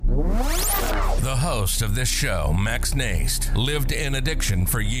host of this show, Max Nast, lived in addiction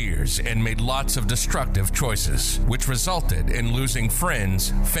for years and made lots of destructive choices, which resulted in losing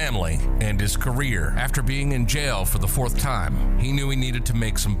friends, family, and his career. After being in jail for the fourth time, he knew he needed to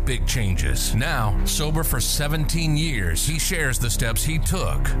make some big changes. Now, sober for 17 years, he shares the steps he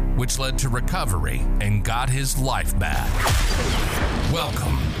took, which led to recovery and got his life back.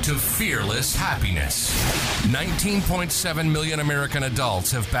 Welcome to Fearless Happyness. 19.7 million American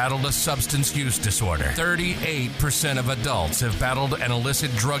adults have battled a substance use disorder. 38% of adults have battled an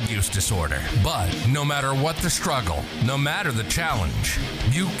illicit drug use disorder. But no matter what the struggle, no matter the challenge,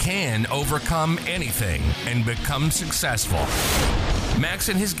 you can overcome anything and become successful. Max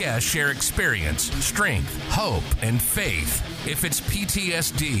and his guests share experience, strength, hope, and faith. If it's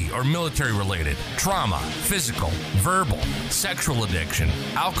PTSD or military-related, trauma, physical, verbal, sexual addiction,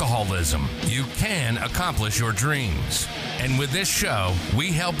 alcoholism, you can accomplish your dreams. And with this show,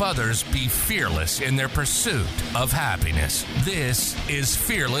 we help others be fearless in their pursuit of happiness. This is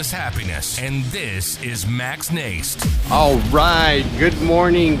Fearless Happyness, and this is Max Nast. All right. Good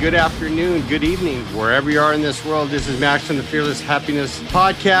morning, good afternoon, good evening, wherever you are in this world. This is Max from the Fearless Happyness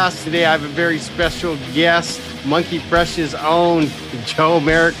podcast. Today, I have a very special guest, Monkey Fresh's own Joe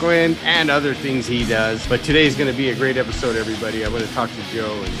Marroquin, and other things he does. But today is going to be a great episode, everybody. I'm going to talk to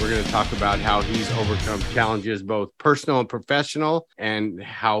Joe, and we're going to talk about how he's overcome challenges, both personal and professional, and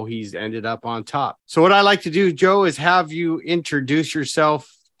how he's ended up on top. So what I like to do, Joe, is have you introduce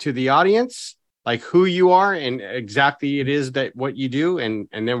yourself to the audience, like who you are and exactly it is that what you do, and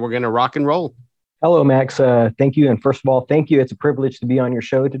then we're going to rock and roll. Hello, Max. Thank you. And first of all, thank you. It's a privilege to be on your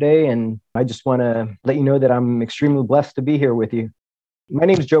show today. And I just want to let you know that I'm extremely blessed to be here with you. My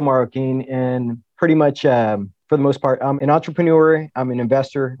name is Joe Marroquin, and pretty much for the most part, I'm an entrepreneur, I'm an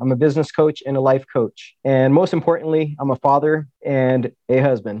investor, I'm a business coach and a life coach. And most importantly, I'm a father and a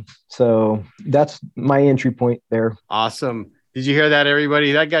husband. So that's my entry point there. Awesome. Did you hear that,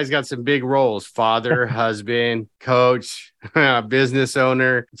 everybody? That guy's got some big roles: father, husband, coach, business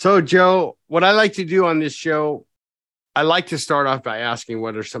owner. So, Joe, what I like to do on this show, I like to start off by asking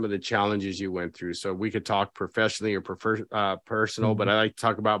what are some of the challenges you went through. So we could talk professionally or personal, but I like to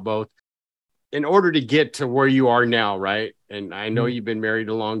talk about both in order to get to where you are now, right? And I know you've been married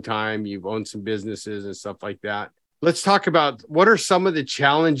a long time. You've owned some businesses and stuff like that. Let's talk about what are some of the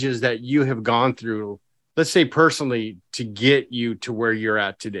challenges that you have gone through, let's say personally, to get you to where you're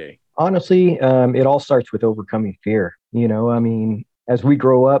at today? Honestly, it all starts with overcoming fear. As we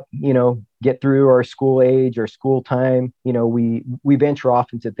grow up, get through our school age or school time, we venture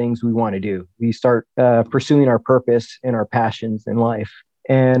off into things we want to do. We start pursuing our purpose and our passions in life.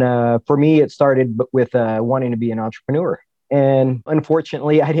 And for me, it started with wanting to be an entrepreneur. And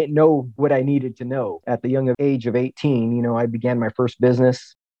unfortunately, I didn't know what I needed to know. At the young age of 18, I began my first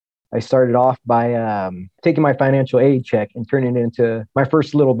business. I started off by taking my financial aid check and turning it into my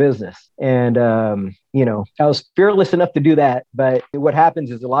first little business. And, I was fearless enough to do that. But what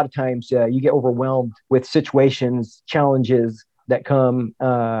happens is a lot of times you get overwhelmed with situations, challenges that come.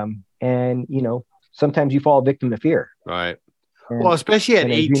 And sometimes you fall victim to fear. Right. And, well, especially at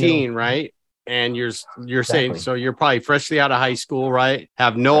 18, right? And you're exactly. Saying, so you're probably freshly out of high school, right?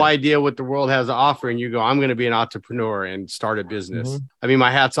 Have no idea what the world has to offer. And you go, I'm going to be an entrepreneur and start a business. Mm-hmm. I mean,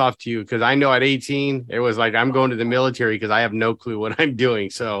 my hat's off to you, because I know at 18, it was like, I'm going to the military because I have no clue what I'm doing.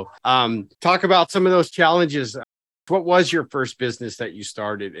 So talk about some of those challenges. What was your first business that you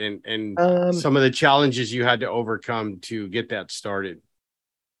started, and some of the challenges you had to overcome to get that started?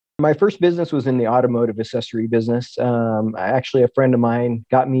 My first business was in the automotive accessory business. Actually, a friend of mine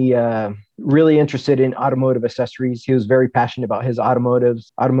got me really interested in automotive accessories. He was very passionate about his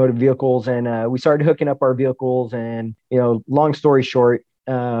automotive vehicles. And we started hooking up our vehicles. And, long story short,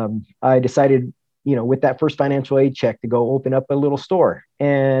 I decided, with that first financial aid check, to go open up a little store.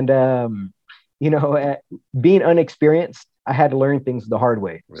 And, being unexperienced, I had to learn things the hard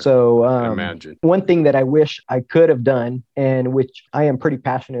way. Yeah, so one thing that I wish I could have done, and which I am pretty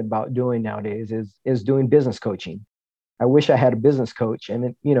passionate about doing nowadays, is doing business coaching. I wish I had a business coach.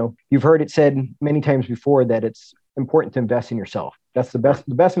 And, you've heard it said many times before that it's important to invest in yourself. That's the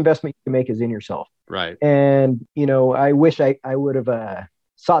best investment you can make is in yourself. Right. And, I wish I would have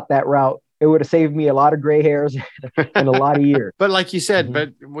sought that route. It would have saved me a lot of gray hairs and a lot of years. But like you said,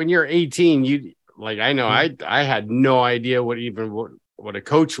 but when you're 18, I had no idea what a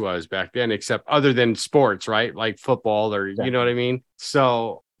coach was back then, except other than sports, right? Like football or, exactly. You know what I mean?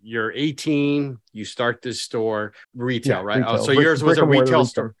 So you're 18, you start this store, retail, right? Retail. Oh, so yours was a retail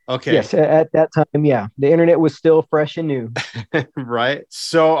store. Okay. Yes. At that time, yeah. The internet was still fresh and new. Right.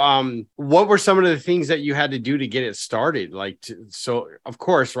 So what were some of the things that you had to do to get it started? So of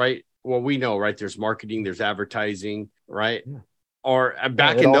course, right? well, we know, right? There's marketing, there's advertising, right? Yeah. Or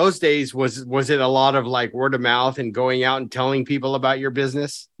back It in all, those days, was it a lot of like word of mouth and going out and telling people about your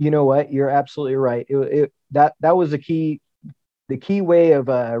business? you know what? You're absolutely right. That was the key way of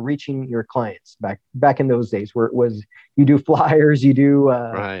reaching your clients back in those days, where it was you do flyers, you do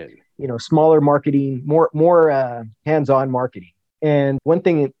Right. smaller marketing, more hands-on marketing. And one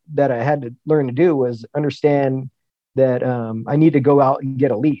thing that I had to learn to do was understand that I need to go out and get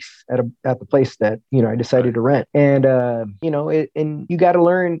a lease at the place that I decided to rent. And and you got to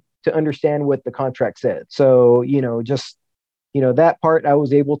learn to understand what the contract said. So just that part I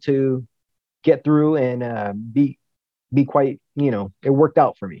was able to get through and be quite, it worked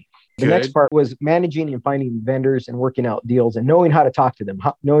out for me. The next Good. part was managing and finding vendors and working out deals and knowing how to talk to them,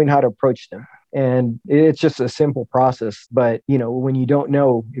 knowing how to approach them. And it's just a simple process. But, when you don't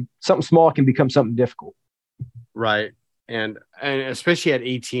know, something small can become something difficult. Right. And especially at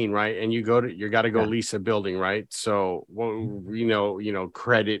 18, right? And you got to go Yeah. lease a building, right? So, well,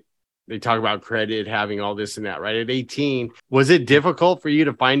 credit, they talk about credit, having all this and that, right? At 18, was it difficult for you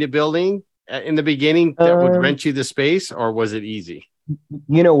to find a building in the beginning that would rent you the space, or was it easy?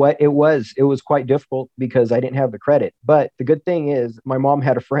 You know what? It was quite difficult because I didn't have the credit. But the good thing is my mom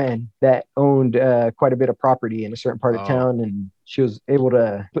had a friend that owned quite a bit of property in a certain part of town, and she was able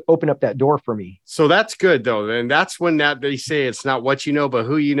to open up that door for me. So that's good though. And that's when that they say it's not what you know, but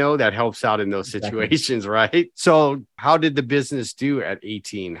who you know. That helps out in those situations, right? So how did the business do at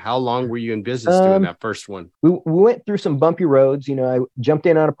 18? How long were you in business doing that first one? We went through some bumpy roads. I jumped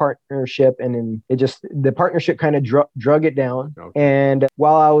in on a partnership, and then the partnership kind of drug it down. Okay. And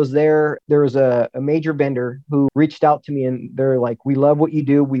while I was there was a major vendor who reached out to me, and they're like, "We love what you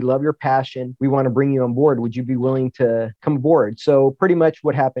do. We love your passion. We want to bring you on board. Would you be willing to come aboard?" So pretty much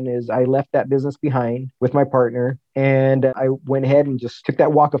what happened is I left that business behind with my partner, and I went ahead and just took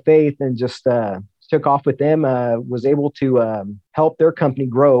that walk of faith and just took off with them. Was able to help their company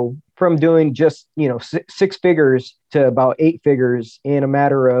grow from doing just six figures to about 8 figures in a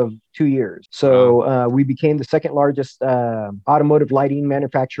matter of 2 years. So we became the second largest automotive lighting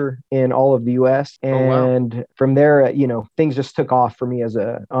manufacturer in all of the U.S. And from there, things just took off for me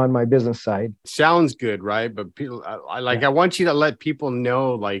on my business side. Sounds good, right? But people, I want you to let people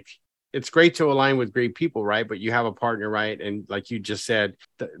know, like, it's great to align with great people, right? But you have a partner, right? And like you just said,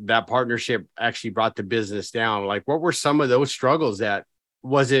 that partnership actually brought the business down. Like, what were some of those struggles?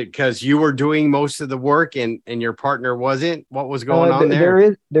 Was it because you were doing most of the work and your partner wasn't? What was going on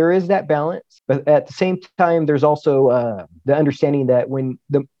there? There is that balance, but at the same time, there's also the understanding that when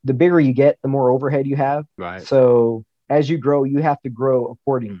the bigger you get, the more overhead you have. Right. So as you grow, you have to grow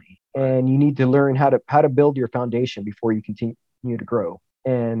accordingly, and you need to learn how to build your foundation before you continue to grow.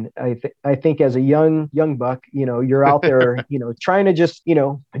 And I think as a young buck, you're out there, trying to just,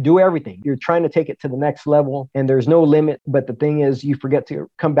 do everything. You're trying to take it to the next level, and there's no limit. But the thing is, you forget to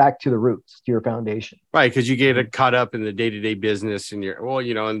come back to the roots, to your foundation. Right. Because you get caught up in the day-to-day business and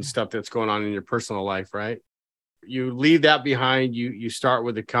and stuff that's going on in your personal life, right? You leave that behind. You start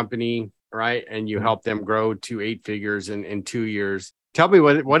with a company, right? And you help them grow to 8 figures in 2 years. Tell me,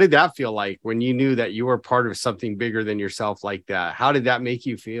 what did that feel like when you knew that you were part of something bigger than yourself like that? How did that make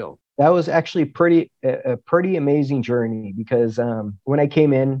you feel? That was actually a pretty amazing journey, because when I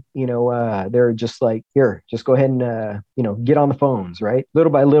came in, they're just like, here, just go ahead and, get on the phones, right?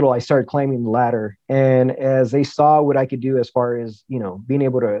 Little by little, I started climbing the ladder. And as they saw what I could do as far as, being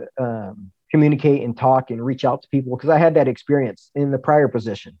able to communicate and talk and reach out to people, because I had that experience in the prior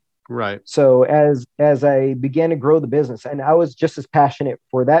position. Right. So as I began to grow the business, and I was just as passionate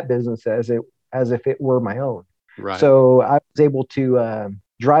for that business as if it were my own. Right. So I was able to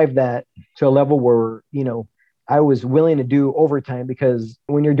drive that to a level where, I was willing to do overtime, because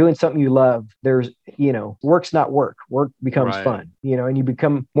when you're doing something you love, there's, work's not work. Work becomes fun, and you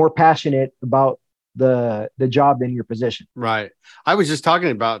become more passionate about the job than your position. Right. I was just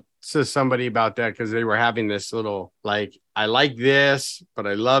talking to somebody about that, because they were having this little, like, I like this, but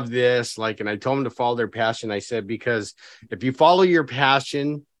I love this. Like, and I told them to follow their passion. I said, because if you follow your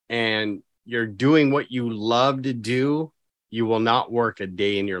passion and you're doing what you love to do, you will not work a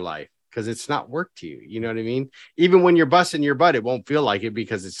day in your life, because it's not work to you. You know what I mean? Even when you're busting your butt, it won't feel like it,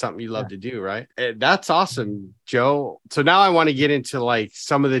 because it's something you love to do. Right. That's awesome, Joe. So now I want to get into like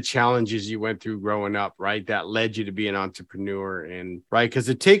some of the challenges you went through growing up, right? That led you to be an entrepreneur, and right. Because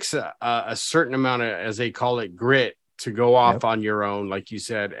it takes a certain amount of, as they call it, grit to go off on your own, like you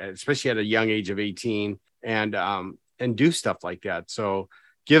said, especially at a young age of 18, and do stuff like that. So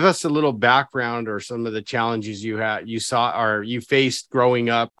give us a little background or some of the challenges you saw or you faced growing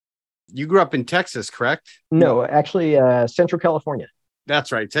up. You grew up in Texas, correct? No, actually, Central California.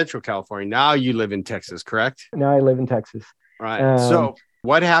 That's right. Central California. Now you live in Texas, correct? Now I live in Texas. Right. So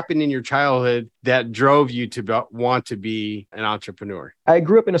what happened in your childhood that drove you to want to be an entrepreneur? I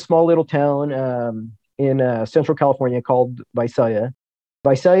grew up in a small little town in Central California called Visalia.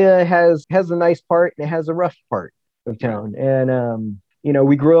 Visalia has a nice part and it has a rough part of town. And,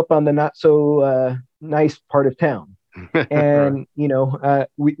 we grew up on the not so nice part of town. And,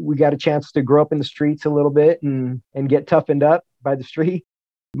 we got a chance to grow up in the streets a little bit and get toughened up by the street.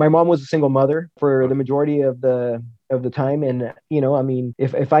 My mom was a single mother for the majority of the time. And,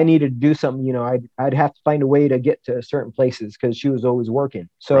 if I needed to do something, I'd have to find a way to get to certain places because she was always working.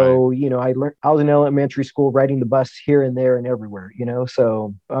 So, right. I was in elementary school riding the bus here and there and everywhere,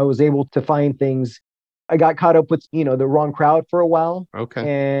 so I was able to find things. I got caught up with, the wrong crowd for a while.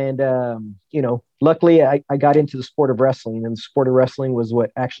 Okay. And, luckily I got into the sport of wrestling, and the sport of wrestling was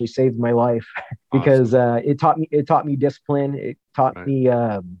what actually saved my life because it taught me discipline. It taught right. me,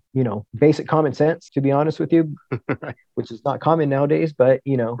 basic common sense, to be honest with you, which is not common nowadays, but,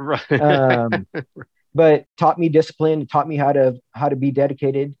 right. But taught me discipline, taught me how to be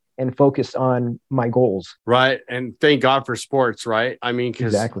dedicated and focus on my goals. Right. And thank God for sports, right? I mean,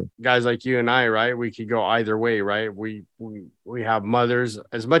 because exactly. Guys like you and I, right, we could go either way, right? We have mothers,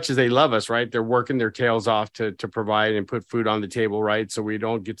 as much as they love us, right? They're working their tails off to provide and put food on the table, right? So we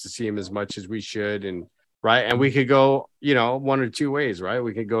don't get to see them as much as we should. And right. And we could go, one or two ways, right?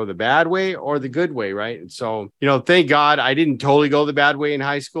 We could go the bad way or the good way, right? And so, thank God I didn't totally go the bad way in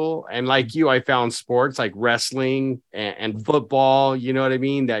high school. And like you, I found sports like wrestling and football, you know what I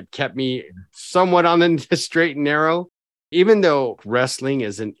mean? That kept me somewhat on the straight and narrow. Even though wrestling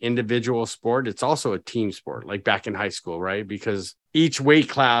is an individual sport, it's also a team sport, like back in high school, right? Because each weight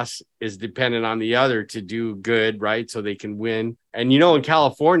class is dependent on the other to do good, right? So they can win. And, in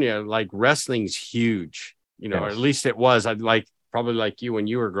California, like wrestling's huge, yes. Or at least it was. I'd probably like you when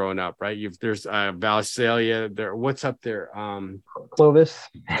you were growing up, right? There's Visalia there. What's up there? Clovis.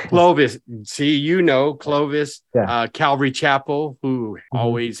 See, Clovis, yeah. Calvary Chapel, who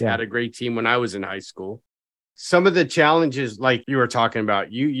always had a great team when I was in high school. Some of the challenges, like you were talking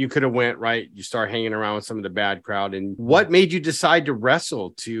about, you could have went, right? You start hanging around with some of the bad crowd. And what made you decide to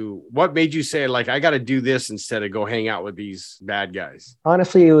wrestle? What made you say, like, I got to do this instead of go hang out with these bad guys?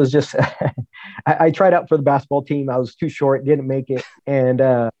 Honestly, it was just, I tried out for the basketball team. I was too short, didn't make it. And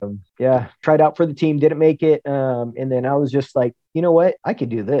tried out for the team, didn't make it. And then I was just like, you know what? I could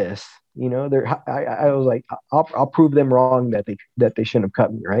do this. I was like, I'll prove them wrong that they shouldn't have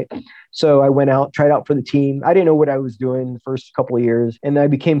cut me, right? So I went out, tried out for the team. I didn't know what I was doing the first couple of years, and I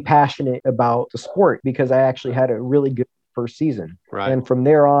became passionate about the sport because I actually had a really good first season. Right. And from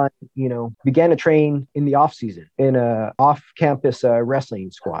there on, began to train in the off season in a off-campus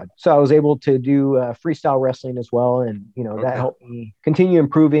wrestling squad. So I was able to do freestyle wrestling as well, and that helped me continue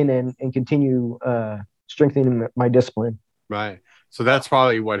improving and continue strengthening my discipline. Right. So that's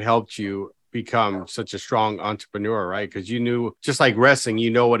probably what helped you become such a strong entrepreneur, right? Because you knew, just like wrestling,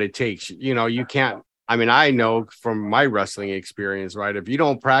 what it takes. You can't, I know from my wrestling experience, right? If you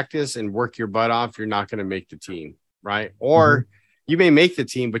don't practice and work your butt off, you're not going to make the team, right? Or you may make the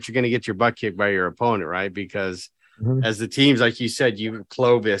team, but you're going to get your butt kicked by your opponent, right? Because as the teams, like you said,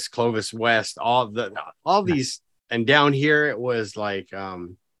 Clovis West, all these, and down here it was like El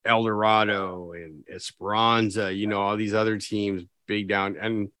Dorado and Esperanza, all these other teams big down.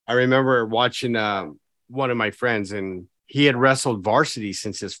 And I remember watching one of my friends, and he had wrestled varsity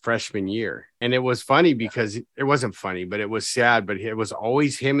since his freshman year. And it was funny because it wasn't funny, but it was sad. But it was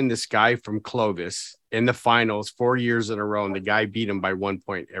always him and this guy from Clovis in the finals 4 years in a row. And the guy beat him by 1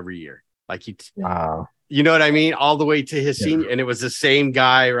 point every year. Like wow. You know what I mean? All the way to his senior. And it was the same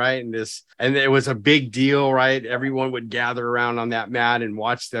guy, right? And it was a big deal, right? Everyone would gather around on that mat and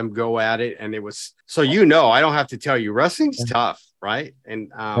watch them go at it. And it was, so I don't have to tell you, wrestling's tough, right?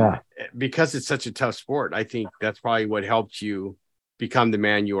 And because it's such a tough sport, I think that's probably what helped you become the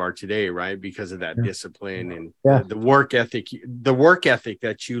man you are today, right? Because of that discipline and the work ethic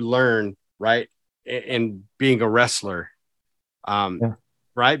that you learn, right? In being a wrestler.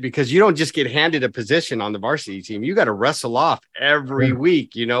 Right? Because you don't just get handed a position on the varsity team. You got to wrestle off every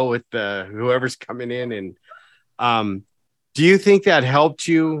week, with whoever's coming in. And do you think that helped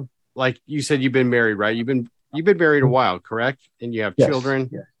you? Like you said, you've been married, right? You've been married a while, correct? And you have children.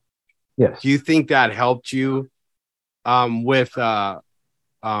 Yes. Do you think that helped you with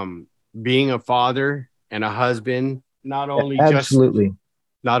being a father and a husband? Not only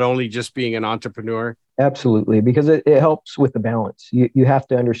just being an entrepreneur. Absolutely, because it helps with the balance. You have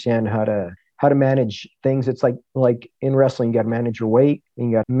to understand how to manage things. It's like in wrestling, you got to manage your weight,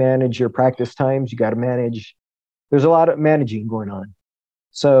 and you got to manage your practice times. You got to manage. There's a lot of managing going on.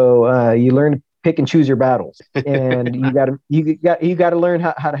 So you learn to pick and choose your battles, and you got to learn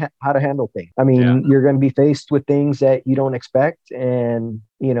how to handle things. I Yeah. mean, you're going to be faced with things that you don't expect, and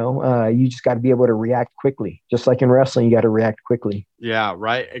you just got to be able to react quickly. Just like in wrestling, you got to react quickly. Yeah,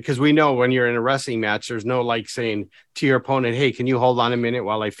 right. Because we know when you're in a wrestling match, there's no like saying to your opponent, "Hey, can you hold on a minute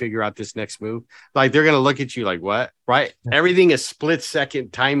while I figure out this next move?" Like they're gonna look at you like, "What?" Right? Everything is split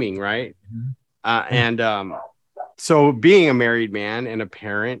second timing, right? And so being a married man and a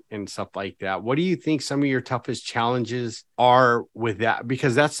parent and stuff like that, what do you think some of your toughest challenges are with that?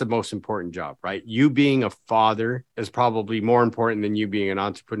 Because that's the most important job, right? You being a father is probably more important than you being an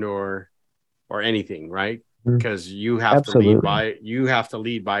entrepreneur or anything, right? Because you have to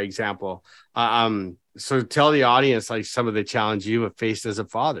lead by example. So tell the audience like some of the challenges you have faced as a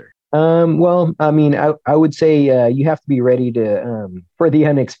father. Well, I mean, I would say you have to be ready to for the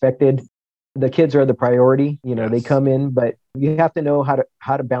unexpected. The kids are the priority. They Yes. come in, but you have to know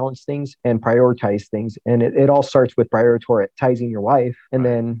how to balance things and prioritize things. And it all starts with prioritizing your wife and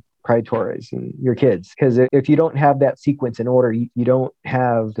then prioritizing your kids. Because if you don't have that sequence in order, you don't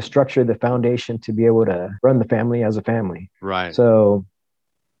have the structure, the foundation to be able to run the family as a family. Right. So,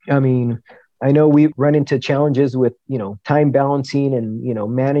 I mean, I know we run into challenges with, time balancing and,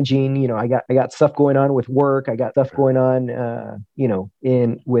 managing, I got stuff going on with work. I got stuff going on,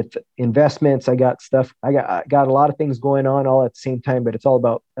 in with investments. I got a lot of things going on all at the same time, but it's all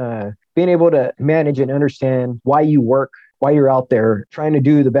about being able to manage and understand why you work, why you're out there trying to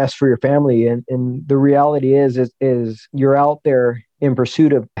do the best for your family. And the reality is you're out there in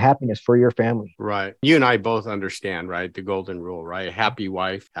pursuit of happiness for your family. Right. You and I both understand, right? The golden rule, right? Happy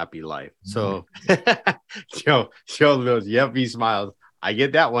wife, happy life. So Joe goes, yep, he smiles. I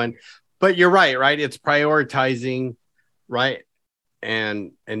get that one. But you're right? It's prioritizing, right?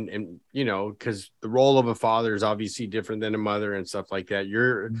 And because the role of a father is obviously different than a mother and stuff like that.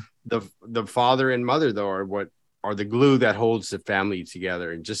 You're the father and mother, though, are the glue that holds the family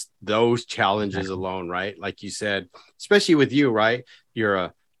together. And just those challenges alone, right? Like you said, especially with you, right?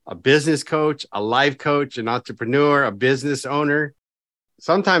 You're a business coach, a life coach, an entrepreneur, a business owner.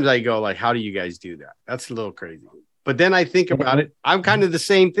 Sometimes I go like, how do you guys do that? That's a little crazy. But then I think about it. I'm kind of the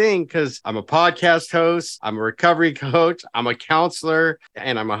same thing because I'm a podcast host. I'm a recovery coach. I'm a counselor,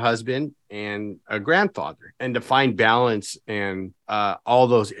 and I'm a husband and a grandfather. And to find balance and all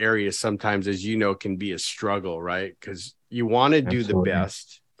those areas sometimes, as you know, can be a struggle, right? Because you want to do the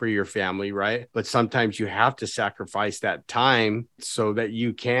best for your family, right? But sometimes you have to sacrifice that time so that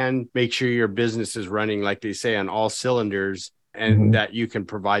you can make sure your business is running, like they say, on all cylinders, and that you can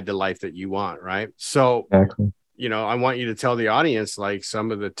provide the life that you want, right? So I want you to tell the audience like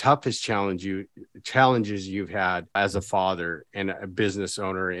some of the toughest challenges you've had as a father and a business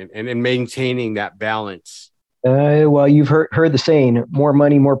owner and in maintaining that balance. Well, you've heard the saying, more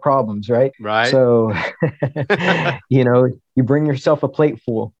money, more problems, right? Right. So, you bring yourself a plate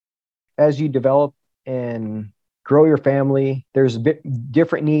full. As you develop and grow your family, there's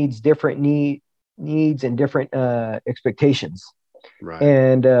different needs and different expectations. Right.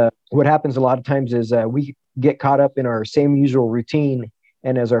 And what happens a lot of times is we get caught up in our same usual routine.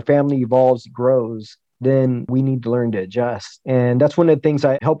 And as our family evolves, grows, then we need to learn to adjust. And that's one of the things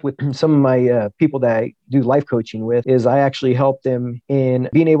I help with some of my people that I do life coaching with is I actually help them in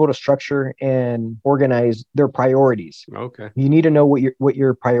being able to structure and organize their priorities. Okay. You need to know what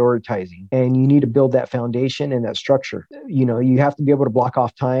you're prioritizing, and you need to build that foundation and that structure. You have to be able to block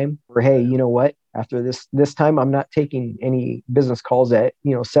off time for, hey, you know what? After this time, I'm not taking any business calls at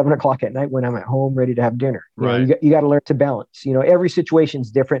 7:00 at night when I'm at home ready to have dinner. Right. You got to learn to balance. Every situation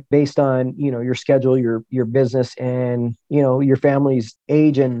is different based on your schedule, your business, and your family's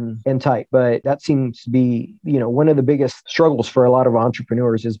age and type. But that seems to be one of the biggest struggles for a lot of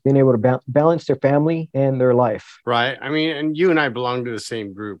entrepreneurs is being able to balance their family and their life. Right. I mean, and you and I belong to the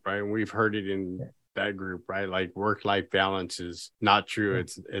same group, right? And we've heard it in that group, right? Like work-life balance is not true.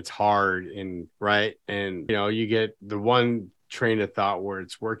 It's hard and right. And you get the one train of thought where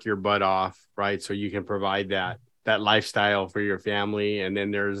it's work your butt off, right? So you can provide that lifestyle for your family. And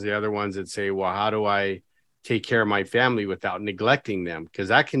then there's the other ones that say, well, how do I take care of my family without neglecting them? Because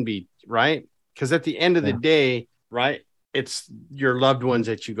that can be right. Because at the end of the day, right, it's your loved ones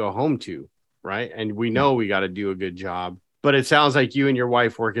that you go home to, right? And we know we got to do a good job. But it sounds like you and your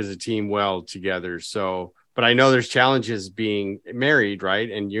wife work as a team well together. So, but I know there's challenges being married, right?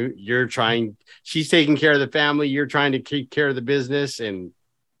 And she's taking care of the family. You're trying to take care of the business and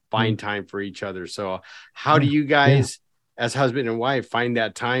find time for each other. So how do you guys as husband and wife find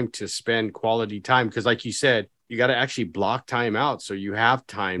that time to spend quality time? Because like you said, you got to actually block time out so you have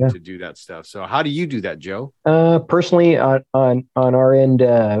time Yeah. to do that stuff. So how do you do that, Joe? Personally, on our end,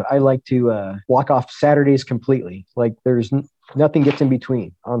 I like to block off Saturdays completely. Like nothing gets in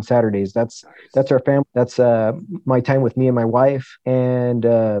between on Saturdays. That's our family. That's my time with me and my wife. And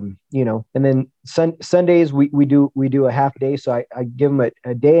and then Sundays we do a half day. So I give them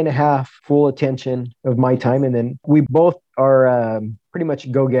a day and a half full attention of my time, and then we both are pretty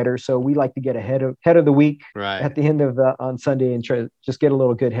much go-getters. So we like to get ahead of the week at the end of on Sunday and try to just get a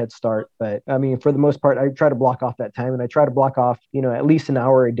little good head start. But I mean, for the most part, I try to block off that time, and I try to block off, at least an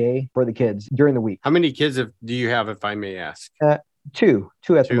hour a day for the kids during the week. How many kids do you have, if I may ask? Two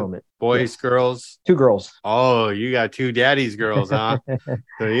at the moment. Boys, girls? 2 girls. Oh, you got 2 daddy's girls, huh? So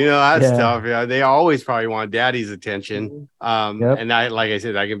that's tough. Yeah, they always probably want daddy's attention. And like I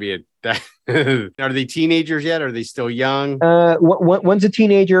said, I can be are they teenagers yet? Are they still young? One's a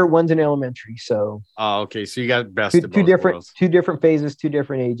teenager, one's in elementary. So okay. So you got best of both worlds. 2 different phases, 2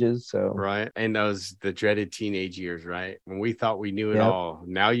 different ages. So right. And the dreaded teenage years, right? When we thought we knew it all.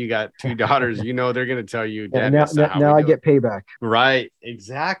 Now you got 2 daughters, they're gonna tell you, Dad, now I get payback. Right,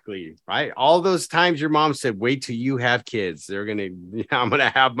 exactly. Right. All those times your mom said, wait till you have kids. I'm gonna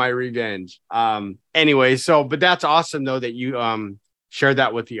have my revenge. Anyway, but that's awesome though that you share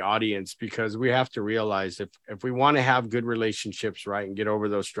that with the audience, because we have to realize if we want to have good relationships, right, and get over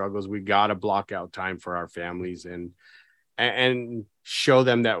those struggles, we got to block out time for our families and show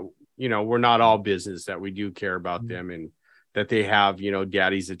them that, we're not all business, that we do care about them, and that they have,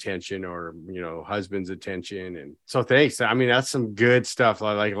 daddy's attention or, husband's attention. And so thanks. I mean, that's some good stuff.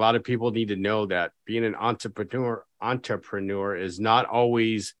 Like a lot of people need to know that being an entrepreneur is not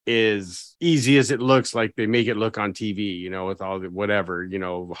always as easy as it looks, like they make it look on TV, with all the whatever,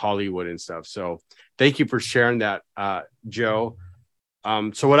 Hollywood and stuff. So thank you for sharing that, Joe.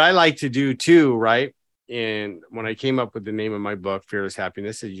 So what I like to do too, right, and when I came up with the name of my book, Fearless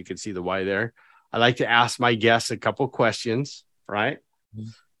Happyness, as you can see the why there, I like to ask my guests a couple questions, right? Mm-hmm.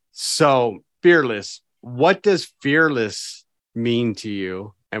 So fearless, what does fearless mean to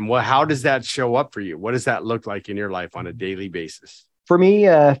you? And how does that show up for you? What does that look like in your life on a daily basis? For me,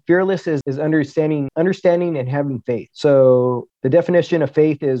 fearless is understanding and having faith. So the definition of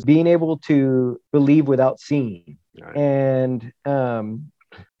faith is being able to believe without seeing. Right. And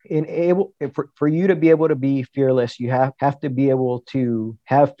for you to be able to be fearless, you have to be able to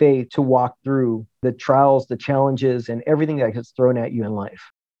have faith to walk through the trials, the challenges, and everything that gets thrown at you in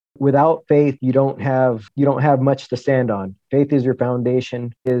life. Without faith, you don't have much to stand on. Faith is your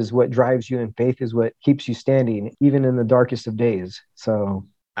foundation, is what drives you, and faith is what keeps you standing, even in the darkest of days. So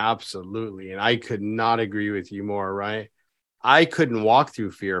absolutely. And I could not agree with you more, right? I couldn't walk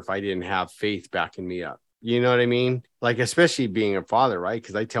through fear if I didn't have faith backing me up. You know what I mean? Like, especially being a father, right?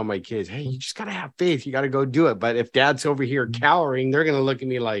 Because I tell my kids, hey, you just got to have faith. You got to go do it. But if dad's over here cowering, they're going to look at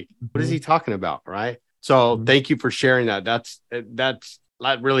me like, what is he talking about? Right. So thank you for sharing that. That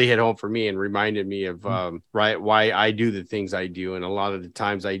really hit home for me and reminded me of why I do the things I do. And a lot of the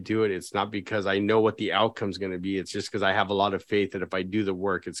times I do it, it's not because I know what the outcome's going to be. It's just because I have a lot of faith that if I do the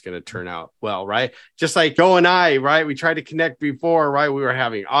work, it's going to turn out well, right? Just like Joe and I, right? We tried to connect before, right? We were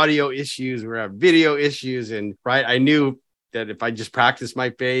having audio issues, we were having video issues, and right, I knew that if I just practiced my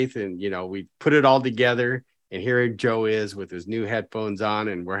faith and, we put it all together. And here Joe is with his new headphones on,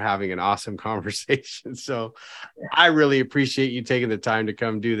 and we're having an awesome conversation. So I really appreciate you taking the time to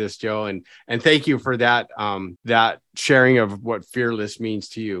come do this, Joe. And thank you for that sharing of what fearless means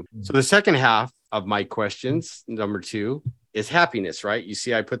to you. So the second half of my questions, number 2, is happiness, right? You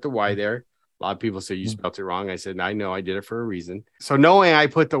see, I put the Y there. A lot of people say you spelled it wrong. I said, I know I did it for a reason. So knowing I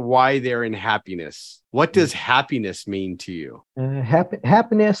put the Y there in happiness, what does happiness mean to you?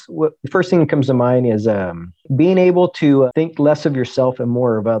 Happiness, the first thing that comes to mind is being able to think less of yourself and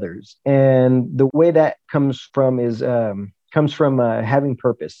more of others. And the way that comes from having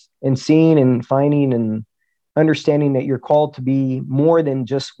purpose and seeing and finding and understanding that you're called to be more than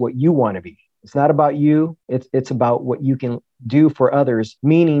just what you want to be. It's not about you. It's about what you can do for others,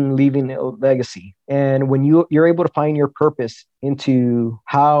 meaning leaving a legacy. And when you're able to find your purpose into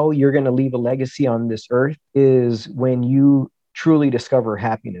how you're going to leave a legacy on this earth is when you truly discover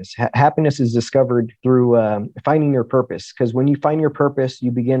happiness. Happiness is discovered through finding your purpose. Because when you find your purpose,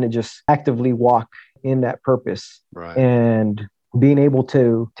 you begin to just actively walk in that purpose. Right. And being able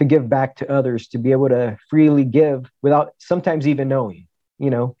to give back to others, to be able to freely give without sometimes even knowing.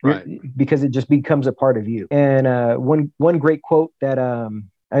 Right. Because it just becomes a part of you. And one great quote that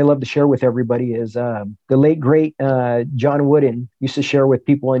I love to share with everybody is the late, great John Wooden used to share with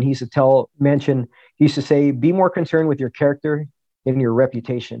people, and he used to say, be more concerned with your character than your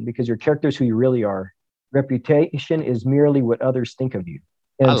reputation, because your character is who you really are. Reputation is merely what others think of you.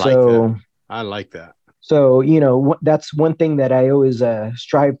 I And like so, that. I like that. so, that's one thing that I always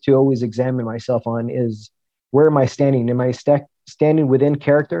strive to always examine myself on is, where am I standing? Am I standing within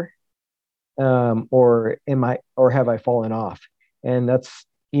character, or have I fallen off? And that's,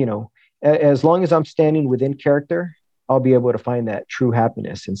 as long as I'm standing within character, I'll be able to find that true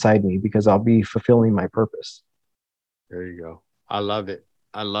happiness inside me, because I'll be fulfilling my purpose. There you go. I love it.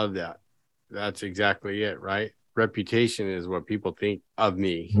 I love that. That's exactly it, right? Reputation is what people think of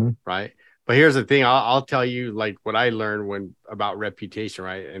me, Mm-hmm. right? But here's the thing. I'll tell you like what I learned about reputation,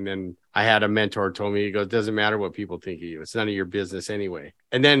 right? And then I had a mentor told me, he goes, doesn't matter what people think of you. It's none of your business anyway.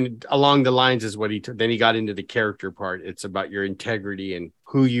 And then along the lines is what then he got into the character part. It's about your integrity and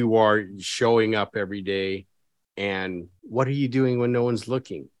who you are showing up every day. And what are you doing when no one's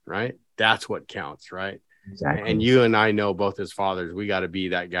looking, right? That's what counts, right? Exactly. And you and I know both as fathers, we got to be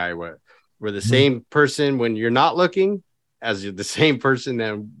that guy where we're the same person when you're not looking as you're the same person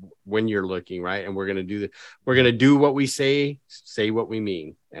then when you're looking, right? And we're going to do what we say what we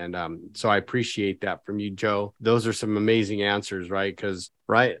mean. And so I appreciate that from you, Joe. Those are some amazing answers, right? Because,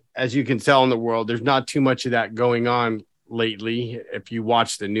 right, as you can tell in the world, there's not too much of that going on lately. If you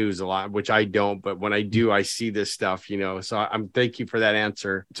watch the news a lot, which I don't, but when I do, I see this stuff, so I'm thank you for that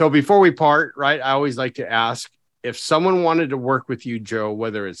answer. So before we part, right, I always like to ask, if someone wanted to work with you, Joe,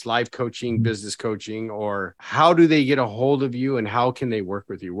 whether it's life coaching, business coaching, or how do they get a hold of you and how can they work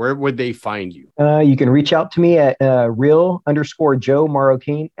with you? Where would they find you? You can reach out to me at real_Joe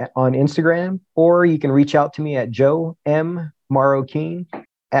Marroquin on Instagram, or you can reach out to me at Joe M Marroquin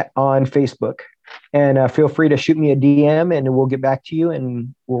on Facebook. And feel free to shoot me a DM and we'll get back to you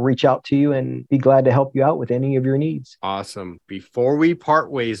and we'll reach out to you and be glad to help you out with any of your needs. Awesome. Before we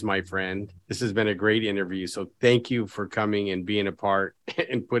part ways, my friend, this has been a great interview. So thank you for coming and being a part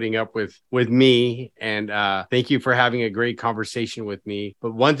and putting up with me. And thank you for having a great conversation with me.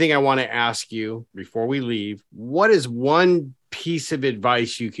 But one thing I want to ask you before we leave, what is one piece of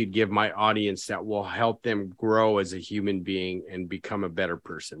advice you could give my audience that will help them grow as a human being and become a better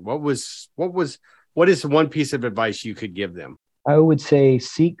person? What is one piece of advice you could give them? I would say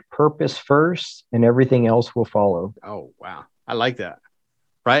seek purpose first and everything else will follow. Oh, wow. I like that.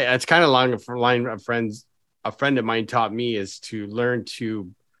 Right. That's kind of along the line of friends. A friend of mine taught me is to learn to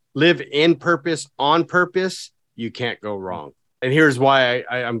live in purpose, on purpose. You can't go wrong. And here's why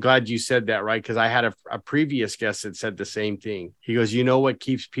I'm glad you said that, right? Because I had a previous guest that said the same thing. He goes, what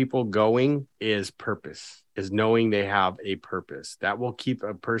keeps people going is purpose, is knowing they have a purpose. That will keep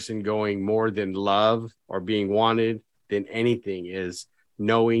a person going more than love or being wanted than anything, is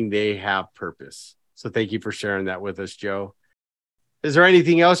knowing they have purpose. So thank you for sharing that with us, Joe. Is there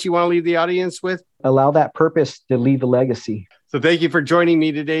anything else you want to leave the audience with? Allow that purpose to leave a legacy. So thank you for joining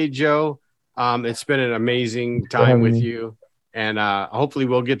me today, Joe. It's been an amazing time with you. And hopefully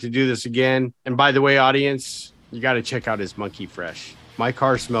we'll get to do this again. And by the way, audience, you got to check out his Monkey Fresh. My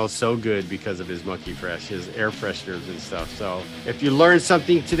car smells so good because of his Monkey Fresh, his air fresheners and stuff. So if you learned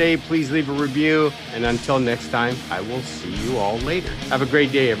something today, please leave a review. And until next time, I will see you all later. Have a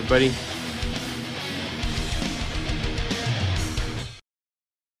great day, everybody.